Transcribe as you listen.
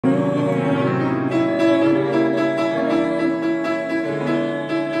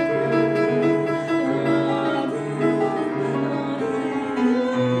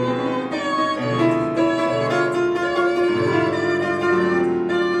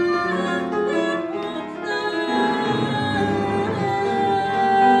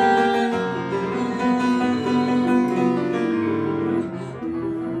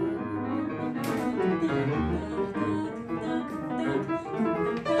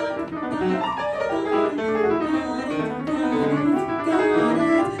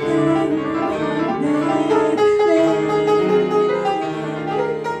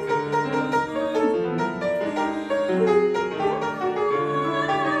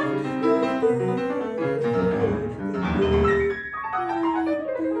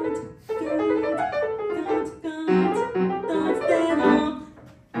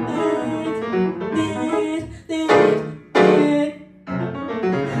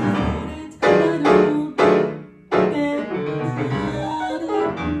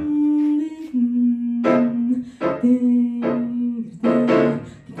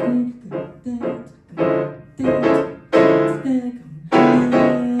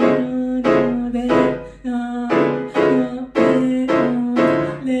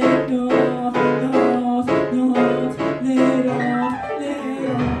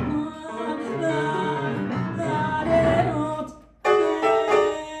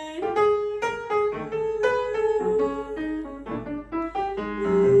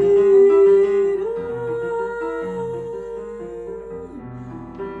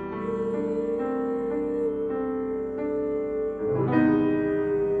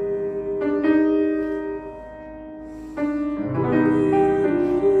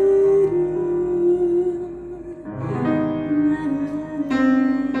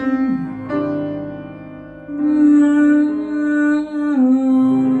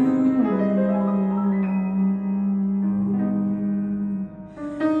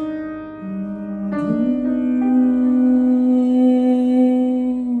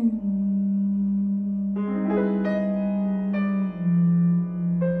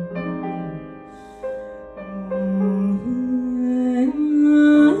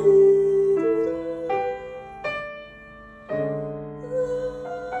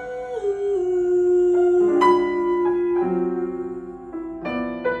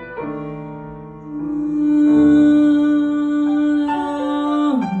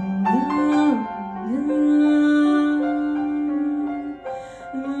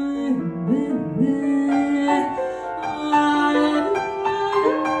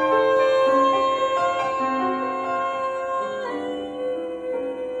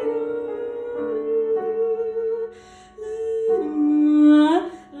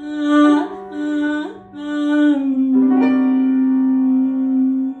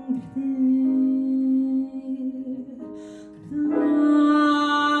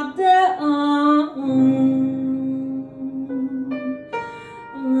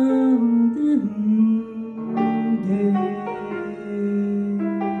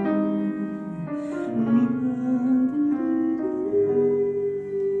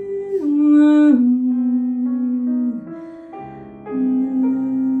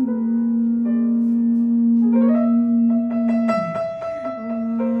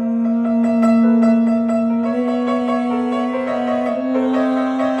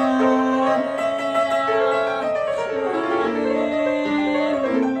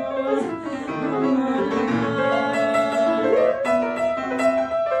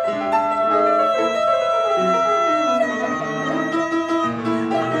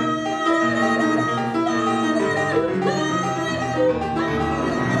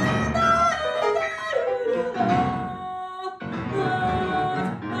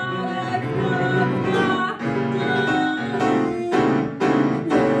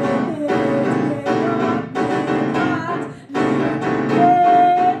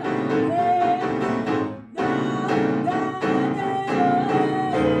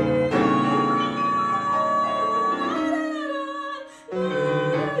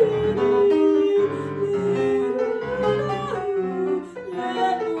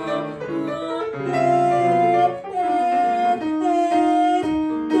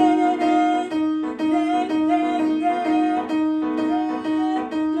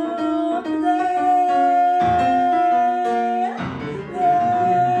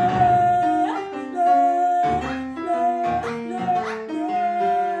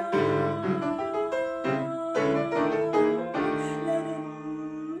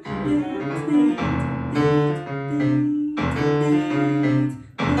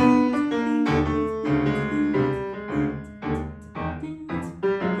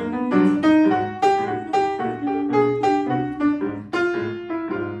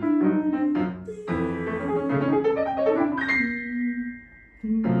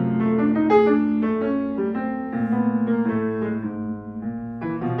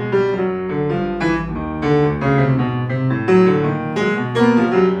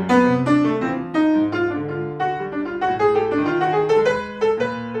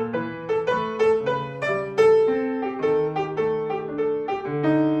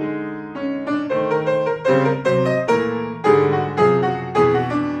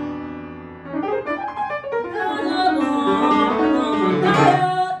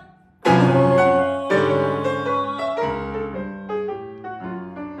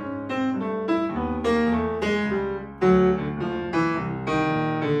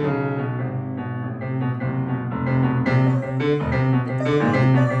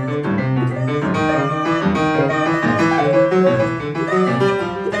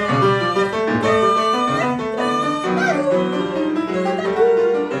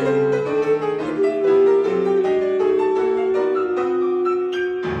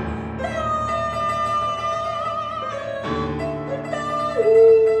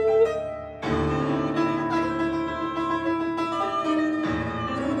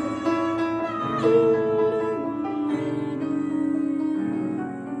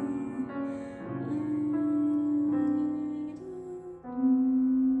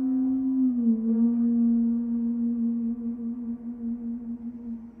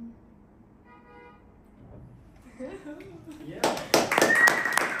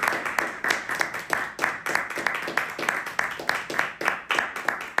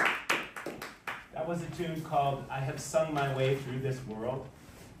was a tune called I Have Sung My Way Through This World,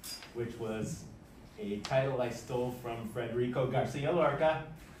 which was a title I stole from Federico Garcia Lorca.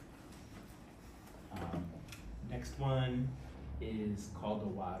 Next one is called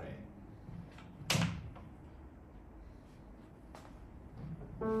Aware.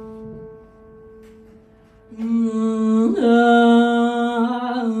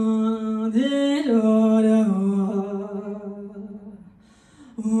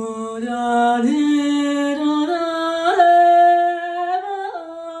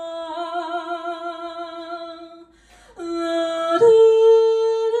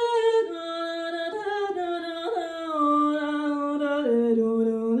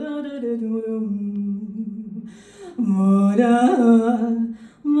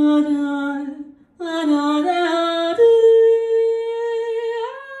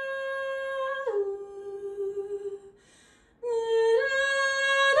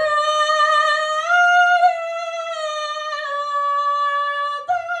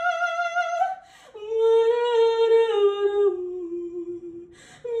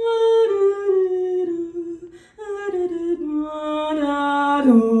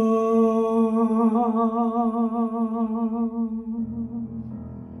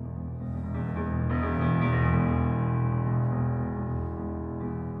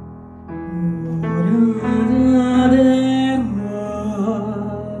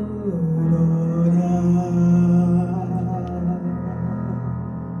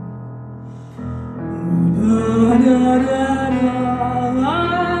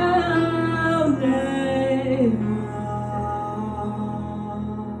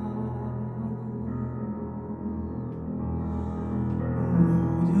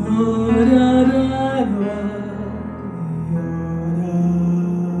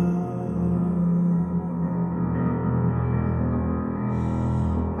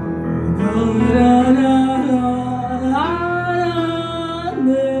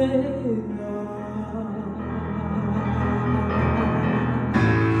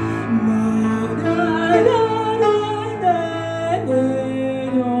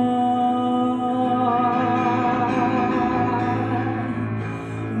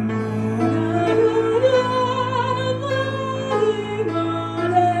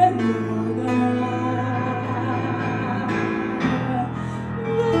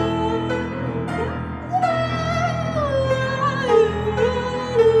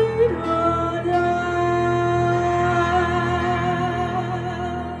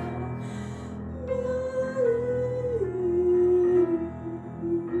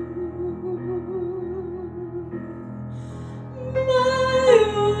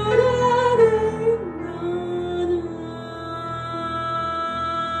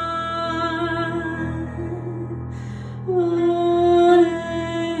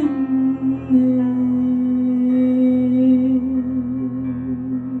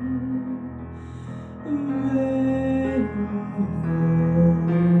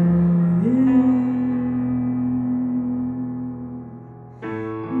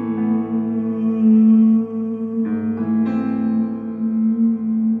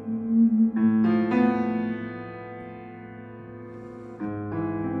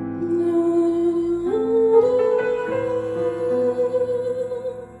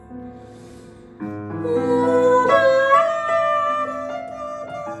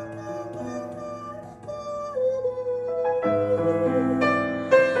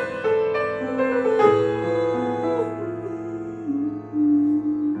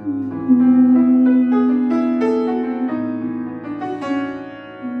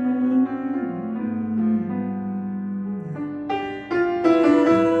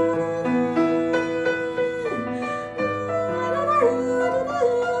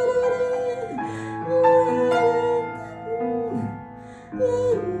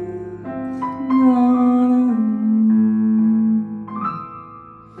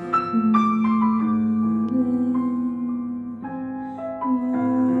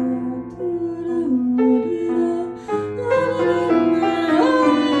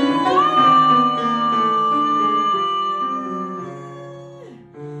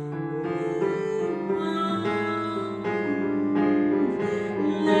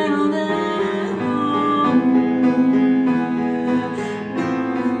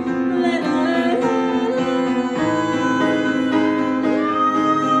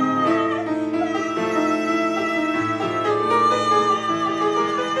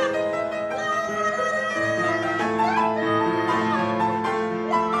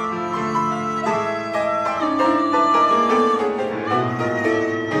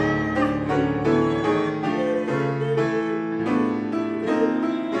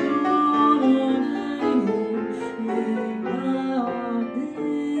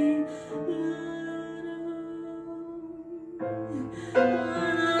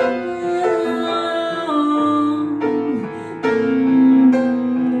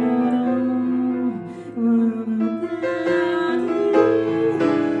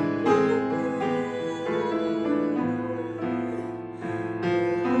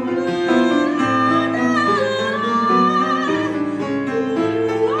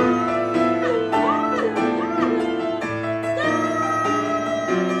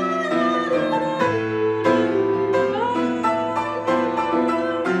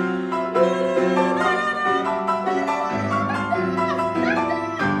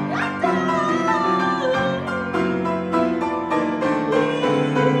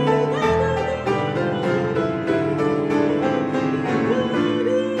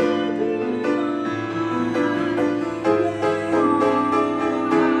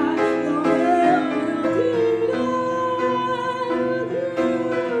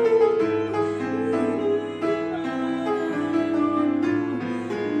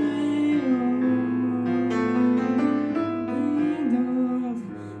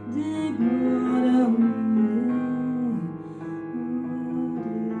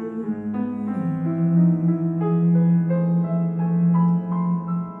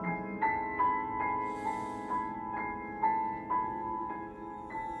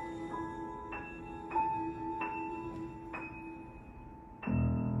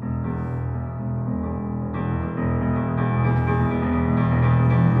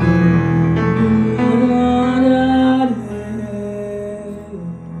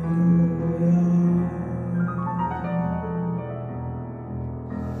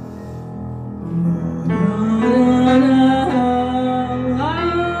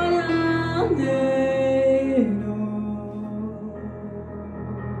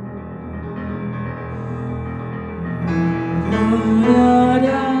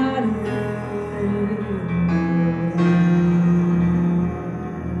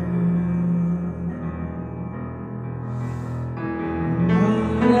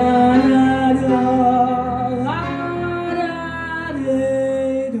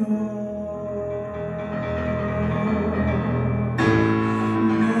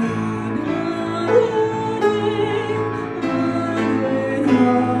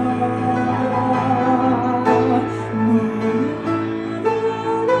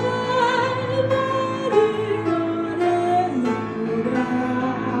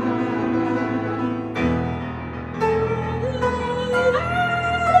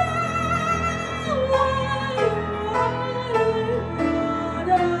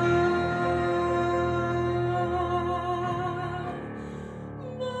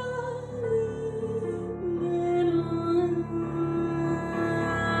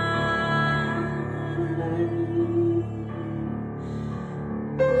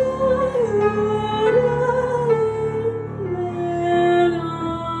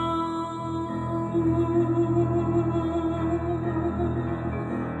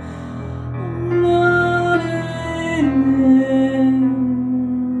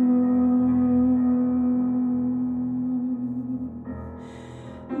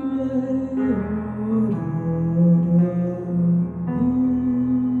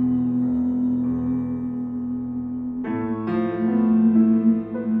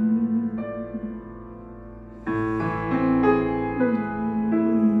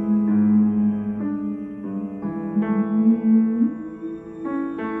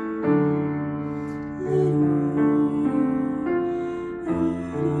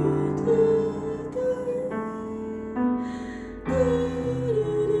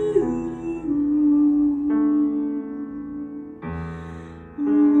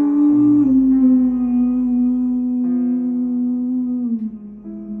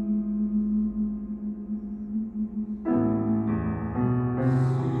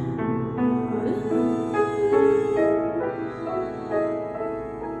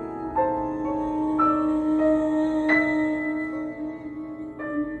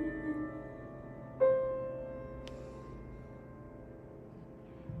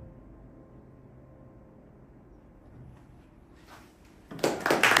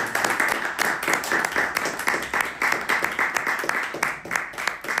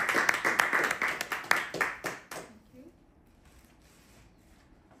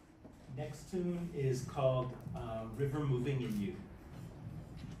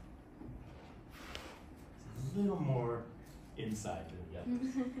 little more inside than the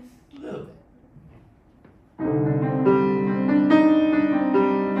others. A little bit.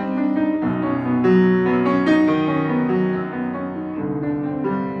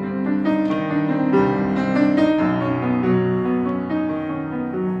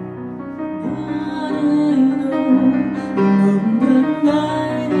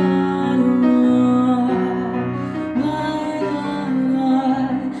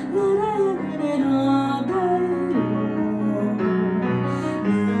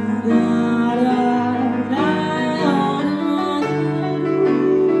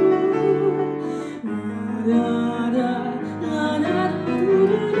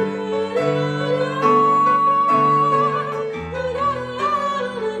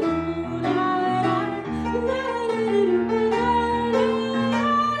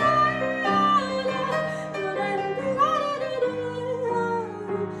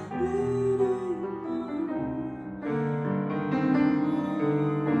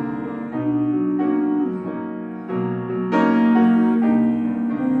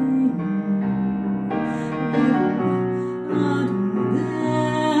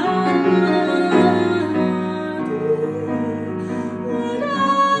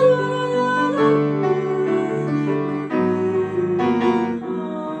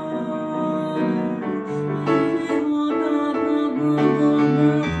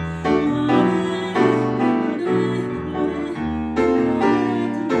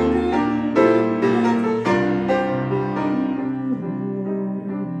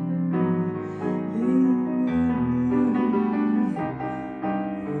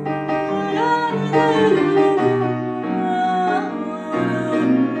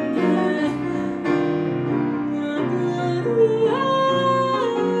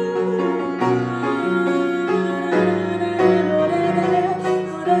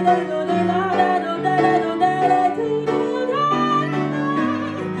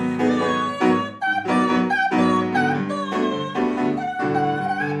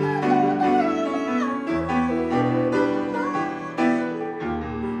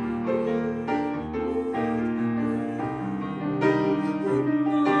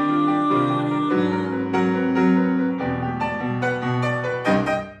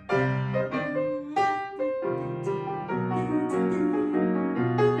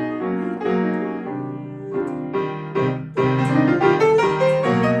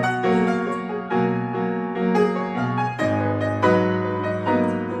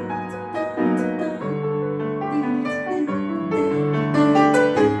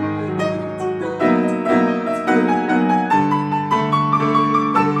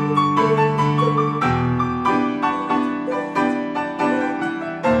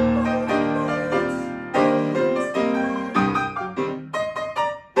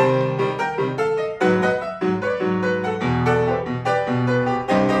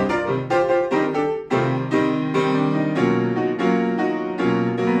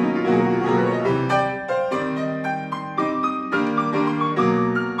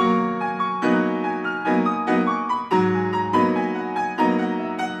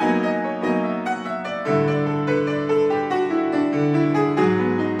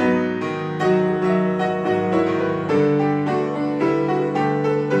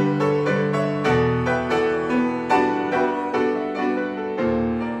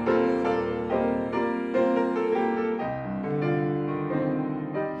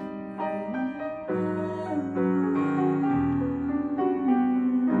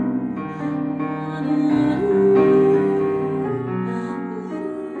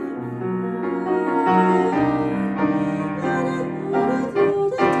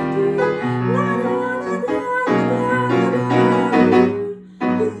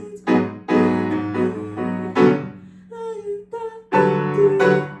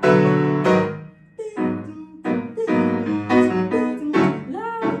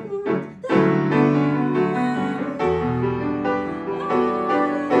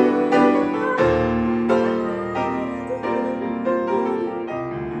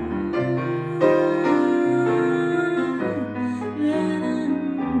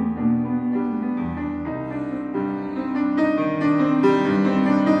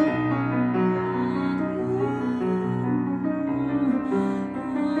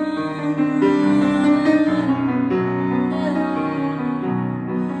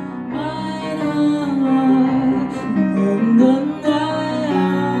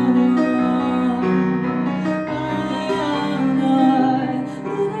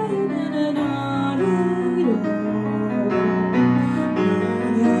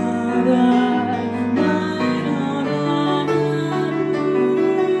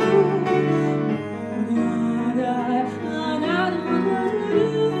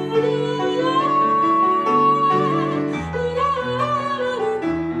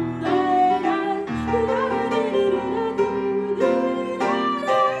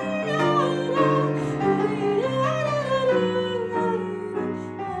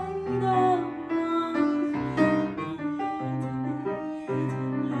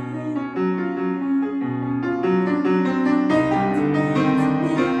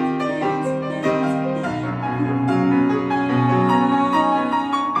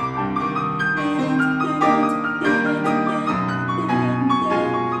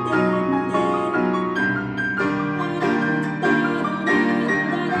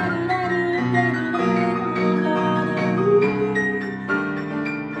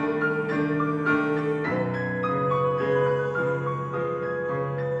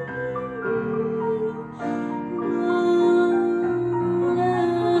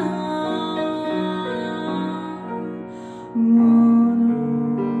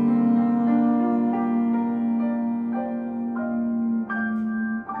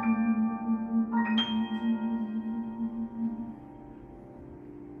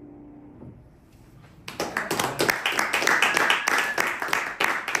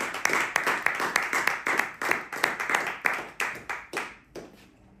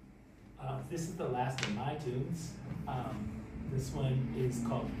 This one is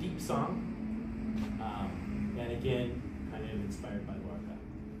called Deep Song, and again, kind of inspired by Lorca.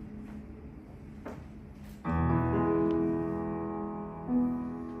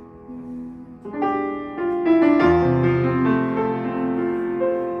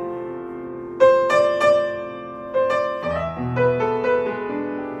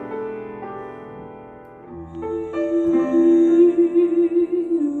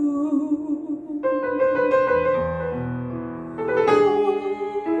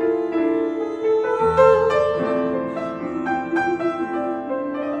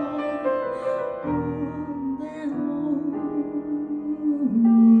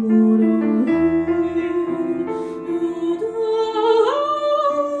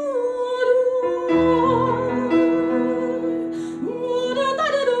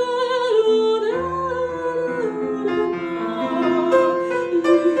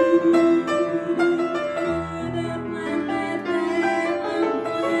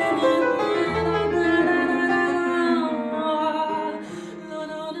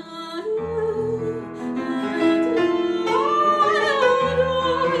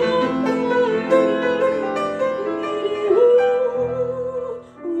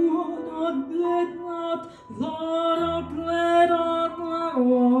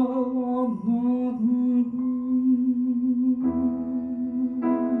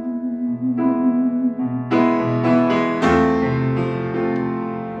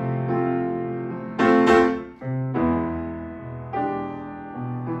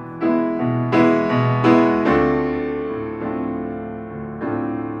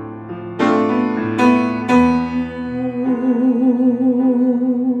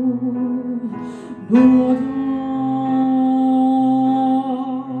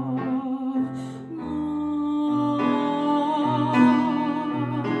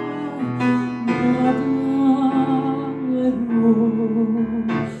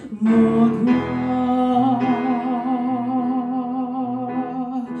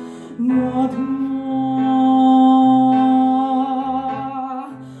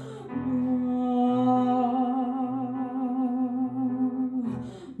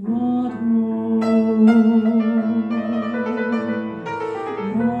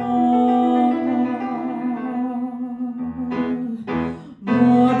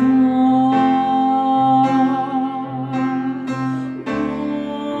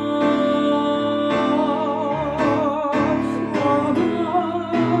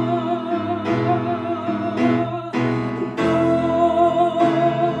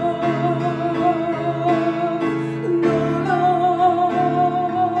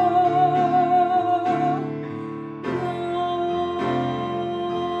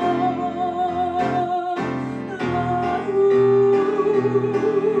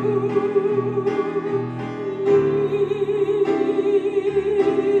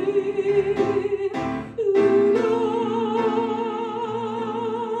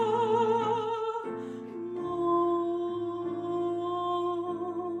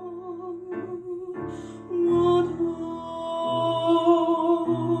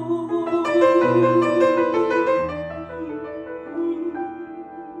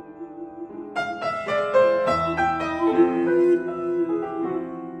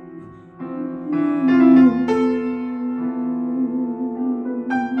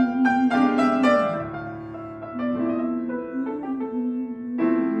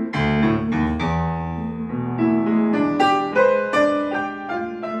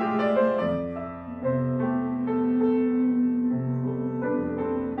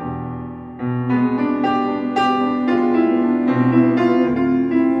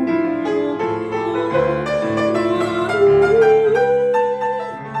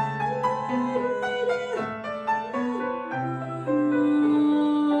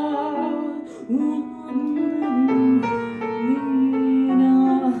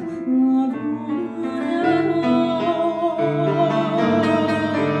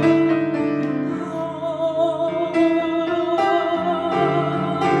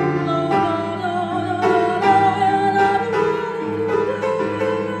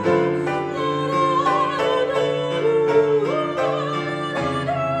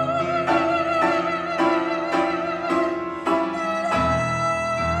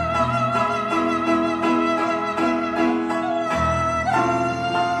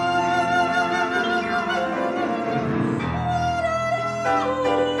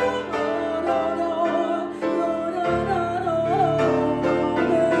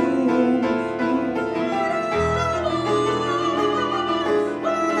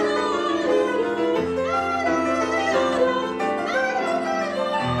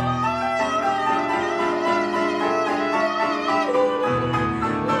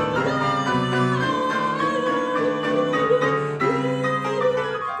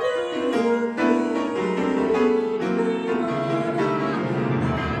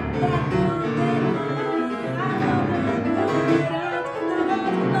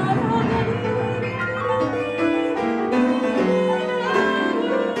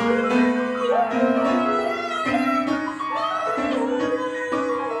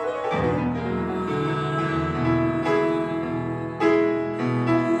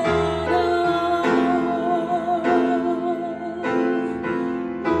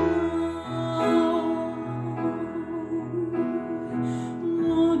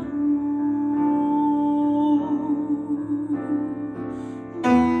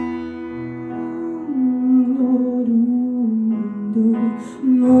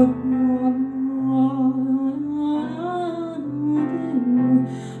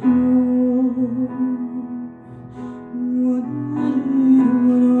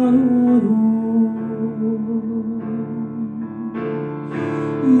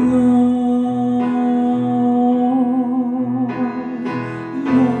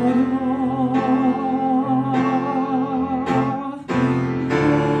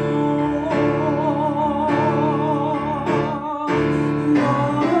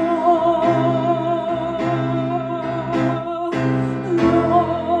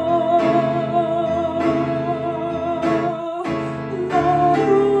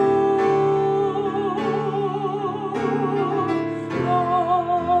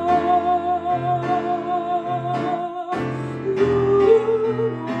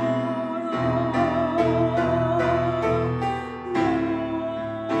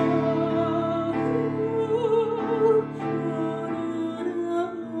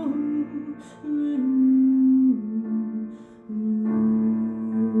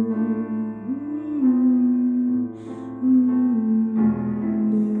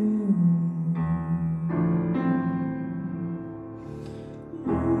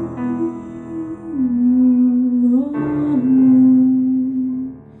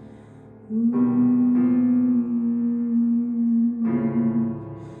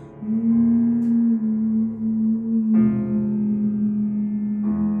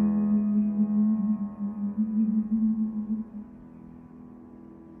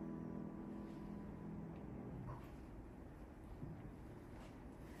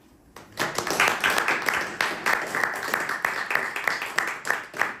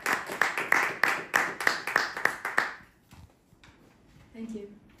 Thank you.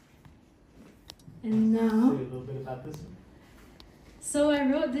 And now, say a little bit about this one. So I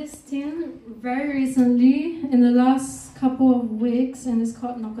wrote this tune very recently, in the last couple of weeks, and it's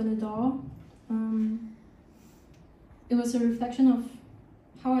called Knock on the Door. It was a reflection of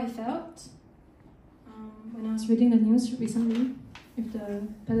how I felt when I was reading the news recently with the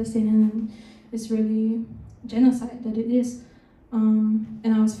Palestinian and Israeli genocide that it is. And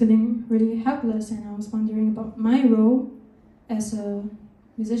I was feeling really helpless, and I was wondering about my role as a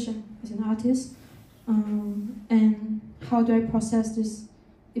musician, as an artist, and how do I process these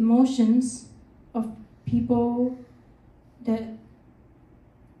emotions of people that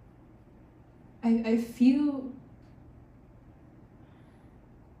I feel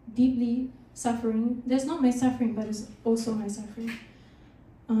deeply suffering. There's not my suffering, but it's also my suffering.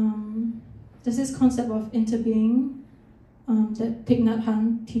 There's this concept of interbeing that Thich Nhat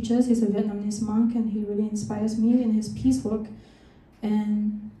Hanh teaches. He's a Vietnamese monk, and he really inspires me in his peace work.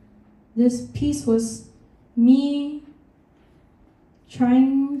 And this piece was me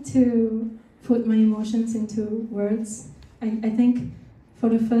trying to put my emotions into words. I think for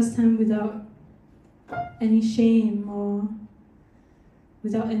the first time without any shame or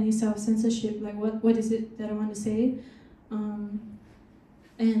without any self-censorship, like what is it that I want to say?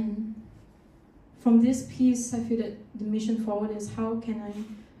 And from this piece, I feel that the mission forward is how can I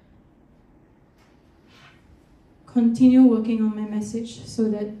continue working on my message so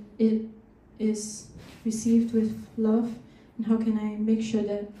that it is received with love, and how can I make sure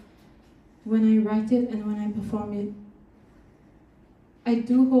that when I write it and when I perform it, I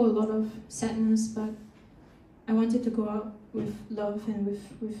do hold a lot of sadness, but I want it to go out with love and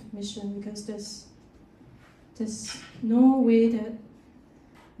with mission, because there's no way that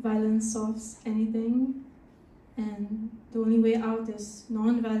violence solves anything, and the only way out is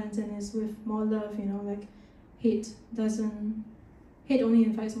non-violence and is with more love, you know, like hate only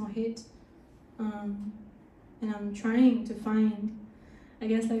invites more hate. And I'm trying to find, I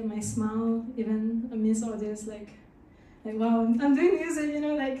guess, like my smile even amidst all this, like wow, I'm doing music, you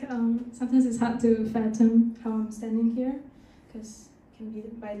know, like sometimes it's hard to fathom how I'm standing here, because it can be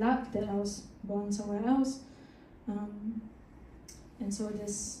by luck that I was born somewhere else. And so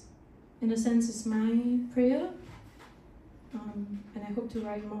this, in a sense, is my prayer, and I hope to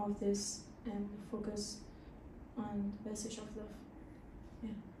write more of this and focus on the message of love.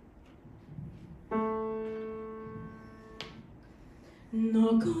 Yeah.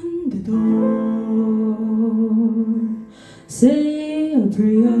 Knock on the door, say a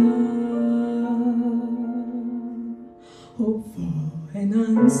prayer, hope for an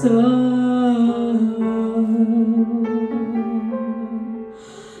answer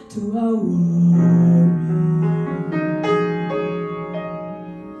to our worries.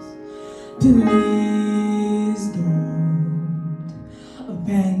 Please don't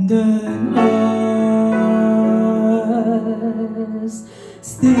abandon us.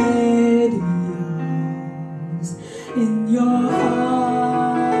 Steady us in your heart.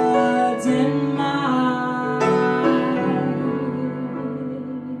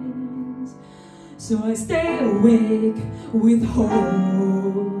 So I stay awake with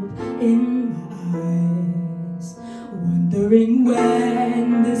hope in my eyes, wondering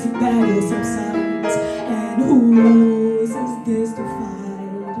when this battle subsides and whose is this to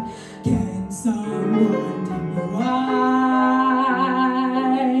fight. Can someone tell me why?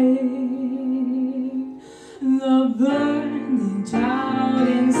 The burning child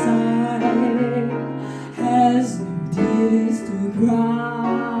inside has no tears to cry,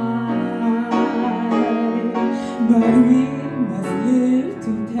 but we must live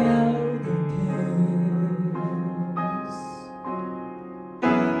to tell the tales.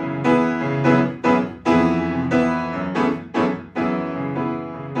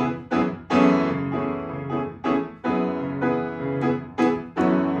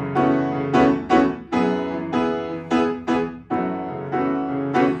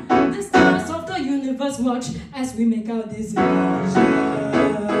 The stars of the universe watch as we make our decisions.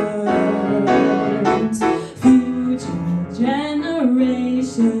 Future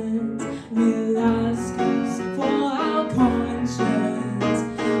generations will ask us for our conscience.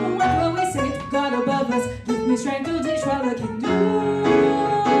 What will we say to God above us? Give me strength to teach what I can do.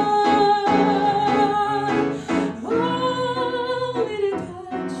 Only the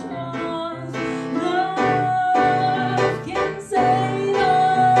touch of love can save us.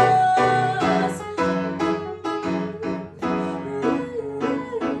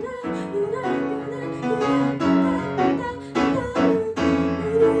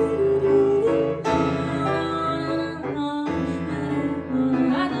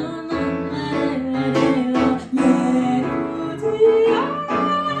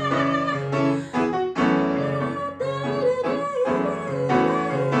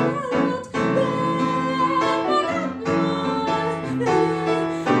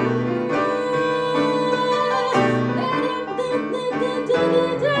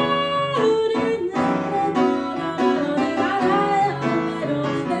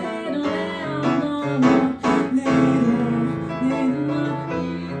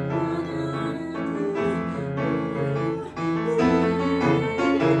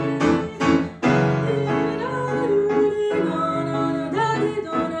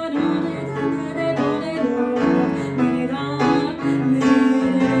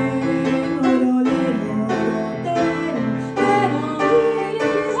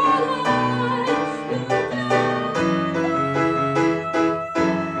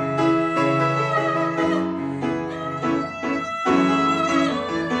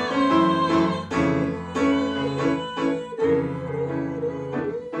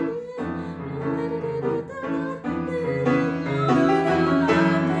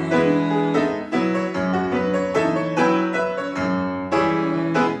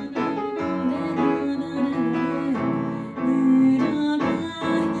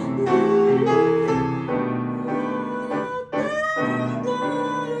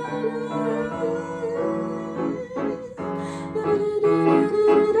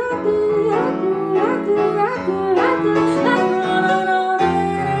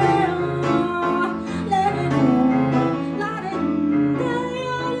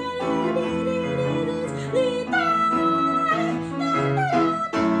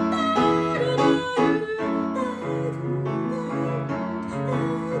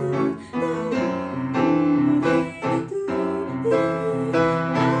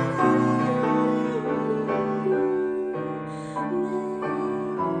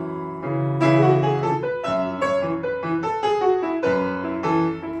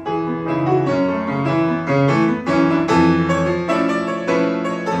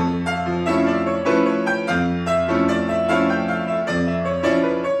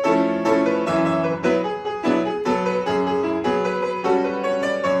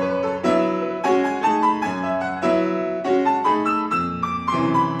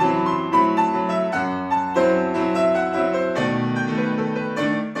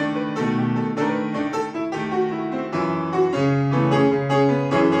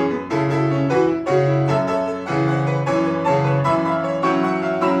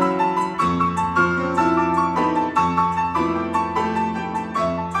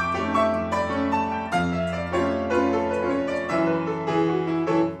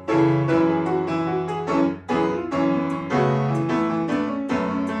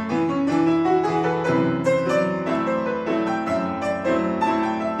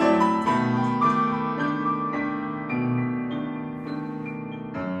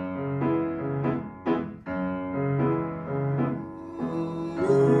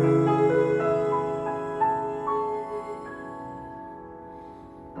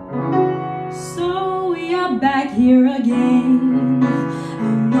 back here again.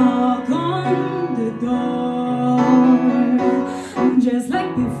 I'll knock on the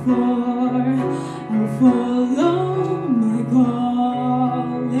before, I'll follow my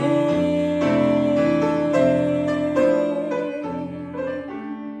calling.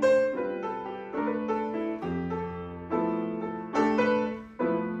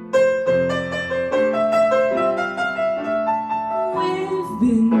 We've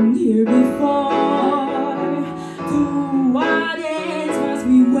been here before. To what ends must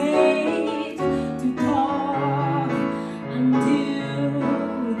we wait to talk until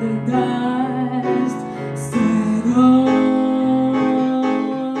the dust settles?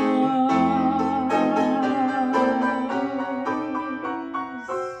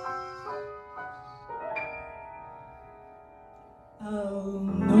 I'll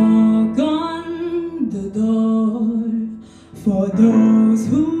knock on the door for those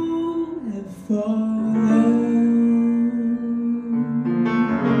who have fallen,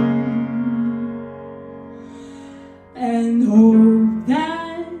 and hope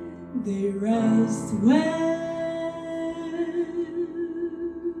that they rest well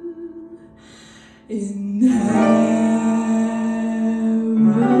in heaven.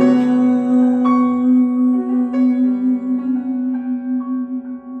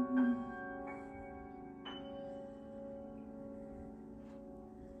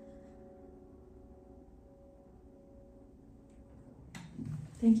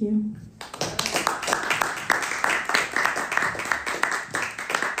 Thank you.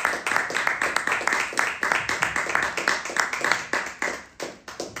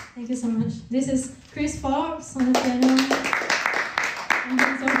 Thank you so much. This is Chris Forbes on the piano. I'm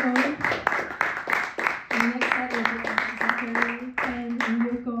Hazel Ho. And next slide is Zachary and